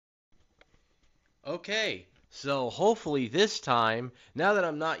Okay, so hopefully this time, now that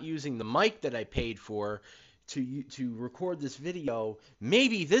I'm not using the mic that I paid for to record this video,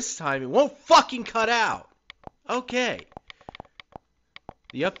 maybe this time it won't fucking cut out. Okay,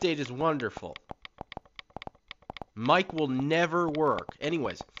 the update is wonderful. Mic will never work.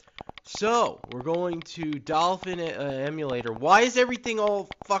 Anyways, so we're going to Dolphin emulator. Why is everything all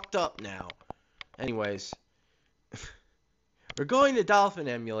fucked up now? Anyways, we're going to Dolphin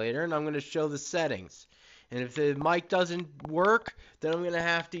emulator, and I'm going to show the settings. And if the mic doesn't work, then I'm going to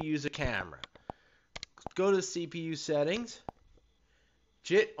have to use a camera. Go to CPU settings.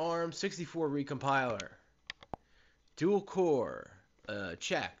 JIT ARM 64 recompiler. Dual core,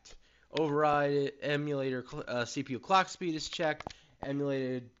 checked. Override emulator CPU clock speed is checked.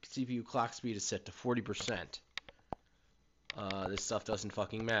 Emulated CPU clock speed is set to 40%. This stuff doesn't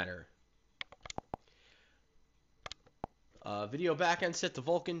fucking matter. Video backend set to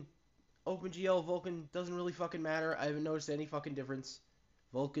Vulkan. OpenGL, Vulkan, doesn't really fucking matter. I haven't noticed any fucking difference.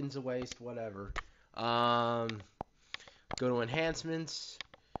 Vulkan's a waste, whatever. Go to enhancements.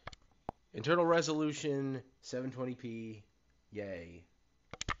 Internal resolution, 720p. Yay.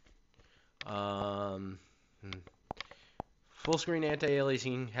 Full screen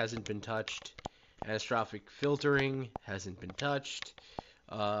anti-aliasing hasn't been touched. Anastrophic filtering hasn't been touched.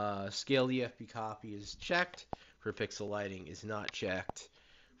 Scale EFP copy is checked. Per pixel lighting is not checked.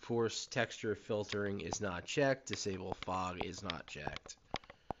 Force texture filtering is not checked. Disable fog is not checked.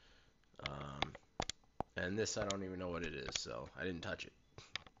 And this I don't even know what it is, so I didn't touch it.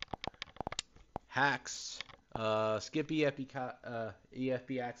 Hacks. Skip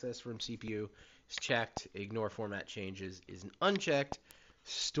EFP access from CPU is checked. Ignore format changes is unchecked.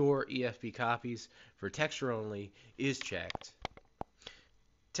 Store EFP copies for texture only is checked.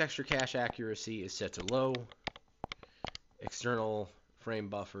 Texture cache accuracy is set to low. External frame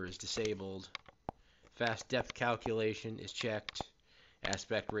buffer is disabled. Fast depth calculation is checked.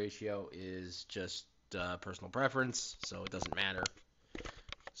 Aspect ratio is just personal preference, so it doesn't matter.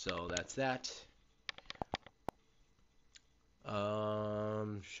 So that's that.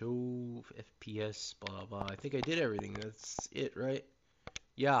 Show FPS, blah blah. I think I did everything. That's it, right?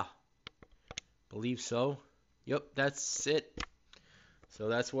 Yeah. Believe so. Yep, that's it. So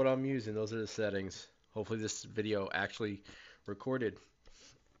that's what I'm using. Those are the settings. Hopefully this video actually recorded.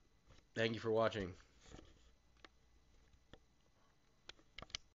 Thank you for watching.